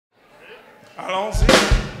I don't see it.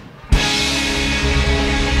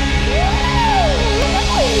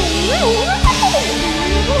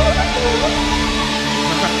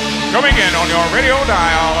 Coming in on your radio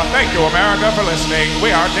dial, thank you, America, for listening.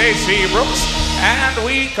 We are J.C. Brooks, and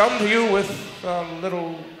we come to you with a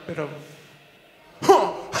little bit of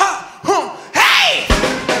hey!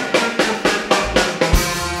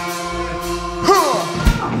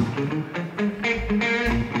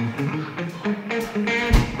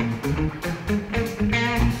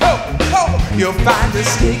 You'll find a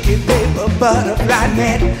sticky paper butterfly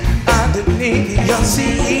net underneath your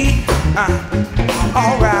seat.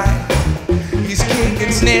 Alright, he's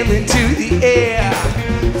kicking, snaring to the air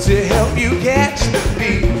to help you catch the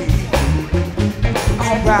beat.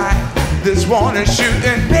 Alright, there's one a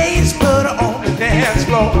shooting bass, put her on the dance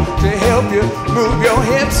floor to help you move your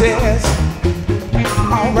hips. Yes.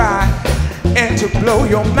 Alright, and to blow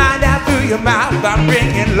your mind out through your mouth, I'm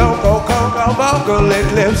bringing loco, coco, vocal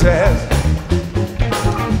eclipses.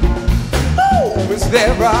 Is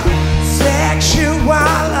there a sexual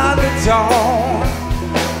undertone?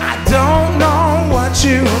 I don't know what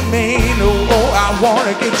you mean. Oh, I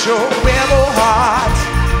wanna get your rebel heart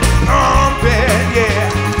pumping,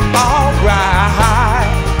 yeah,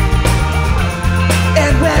 alright.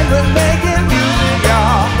 And when we're making music,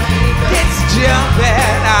 y'all, it's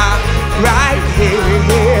jumping out right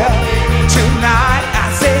here. Tonight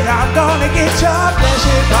I said I'm gonna get your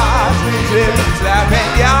fleshy parts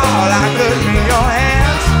slapping, y'all. I could be your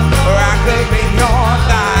hands, or I could be your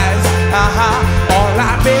thighs. All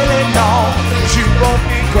I really know is you won't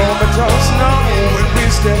be comatose, no, when we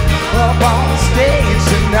step up on the stage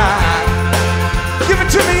tonight. Give it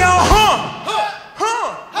to me, y'all,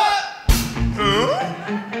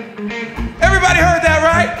 Everybody heard that,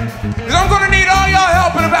 right? Because I'm gonna need all y'all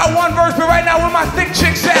help in about one verse, but right now where my thick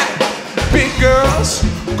chicks at? Big girls,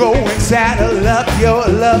 go and saddle up your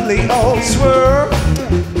lovely old swerve.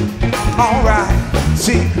 Alright,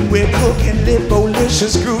 see, we're cooking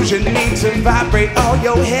lipolicious grooves. You need to vibrate all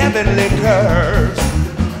your heavenly curves.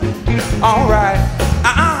 Alright,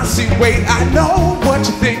 see, wait, I know what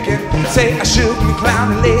you're thinking. Say I shouldn't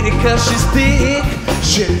clown a lady cause she's thick.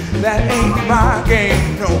 Shit, that ain't my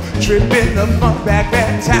game. No, tripping the funk back,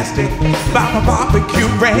 fantastic. By my barbecue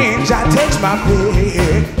range, I takes my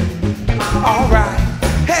pick. Alright,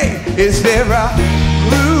 hey, is there a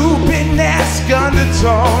Rubenesque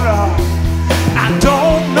undertone? I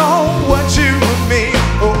don't know what you mean.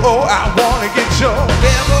 Oh, I wanna get your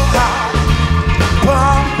devil heart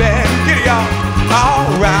pumping. Get it, y'all.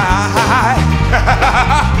 Alright.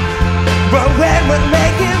 But when we're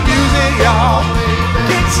making music, y'all,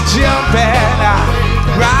 it's jumping out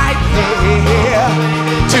right here.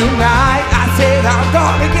 Tonight I said I'm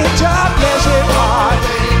gonna get your pleasure heart.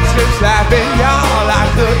 Slip slapping, y'all. I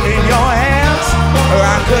could be in your hands, or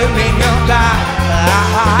I could be in your thighs.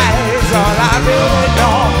 All I really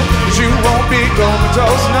know is you won't be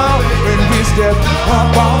comatose, no, when we step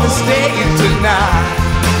up on the stage tonight.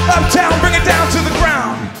 Uptown, bring it down to the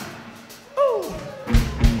ground. Ooh.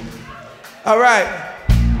 All right.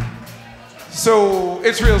 So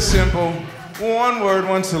it's real simple. One word,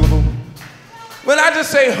 one syllable. When I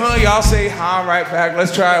just say huh, y'all say huh right back.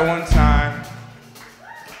 Let's try it one time.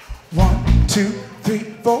 1, 2, 3,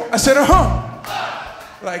 4. I said huh.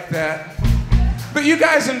 Like that. But you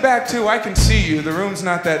guys in back too, I can see you. The room's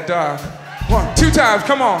not that dark. 1, 2 times,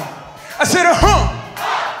 come on. I said huh.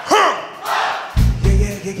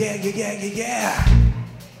 Yeah.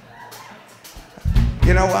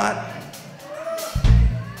 You know what?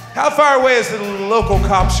 How far away is the local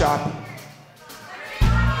cop shop?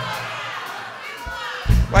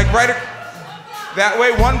 Like right that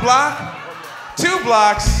way, 1 block? 2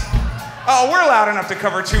 blocks? Oh, we're loud enough to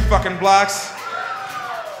cover 2 fucking blocks.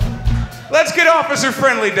 Let's get Officer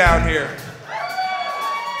Friendly down here.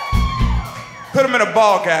 Put him in a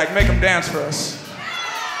ball gag, make him dance for us.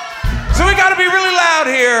 So we gotta be really loud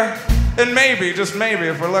here, and maybe, just maybe,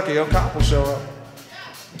 if we're lucky, a cop will show up.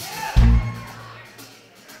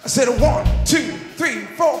 I said 1, 2, 3,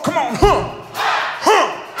 4, come on, huh.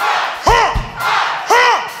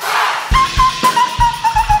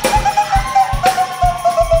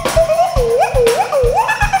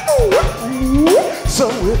 So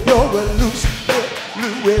if you're a loose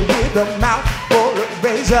Louis with a mouth full of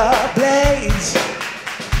razor blades,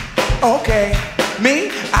 okay, me,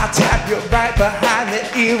 I'll tap you right behind the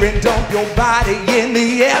ear and dump your body in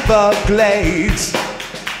the Everglades.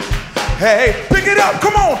 Hey, pick it up,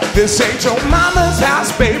 come on. This ain't your mama's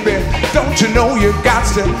house, baby. Don't you know you got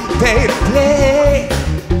to pay to play?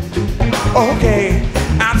 Okay,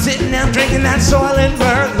 I'll sitting down drinking that soil and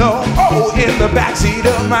Merlot. Oh, in the backseat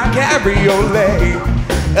of my cabriolet.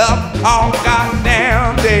 Up all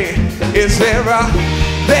goddamn day. Is there a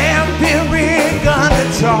vampiric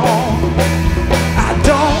undertone? I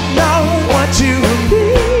don't know what you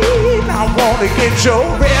mean. I wanna get your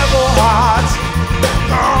rebel heart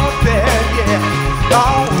on there, yeah.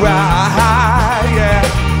 Alright, yeah.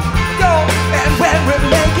 Go, and when we're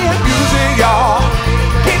making music, y'all,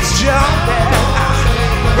 it's jumping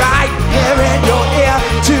right here in your ear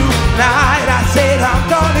tonight. I said I'm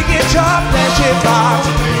gonna get your fleshy parts,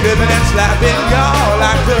 living and slapping y'all.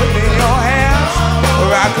 I could mean your hands,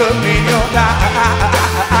 or I could mean your thighs.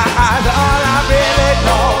 All I really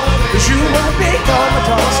know is you won't be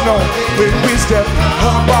comatose, no, when we step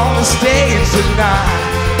up on the stage tonight.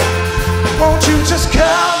 Won't you just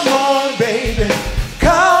come on, baby?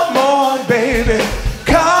 Come on, baby.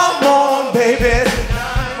 Come on, baby.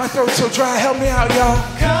 My throat's so dry, help me out, y'all.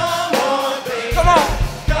 Come on, baby. Come on.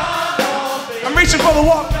 Come on, baby. I'm reaching for the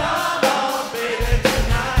wall. Come on, baby,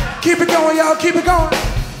 tonight. Keep it going, y'all, keep it going.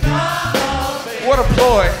 Come on, baby. What a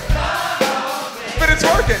ploy. Come on, baby. But it's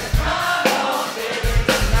working. Come on, baby,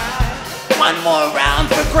 tonight. One more round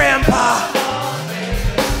for Grandpa.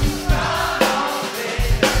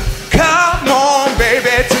 Come on,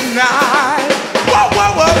 baby, tonight. Whoa,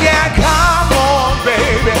 whoa, whoa, yeah. Come on,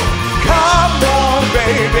 baby. Come on,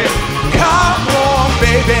 baby. Come on,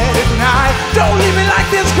 baby, tonight. Don't leave me like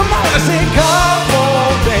this. Come on, I say, come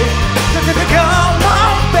on, baby. Come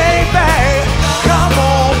on, baby. Come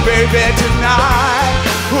on, baby, tonight.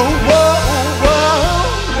 Whoa, whoa, whoa,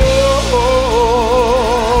 whoa.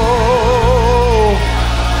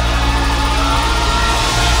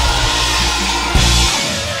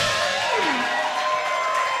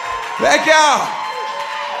 Thank y'all.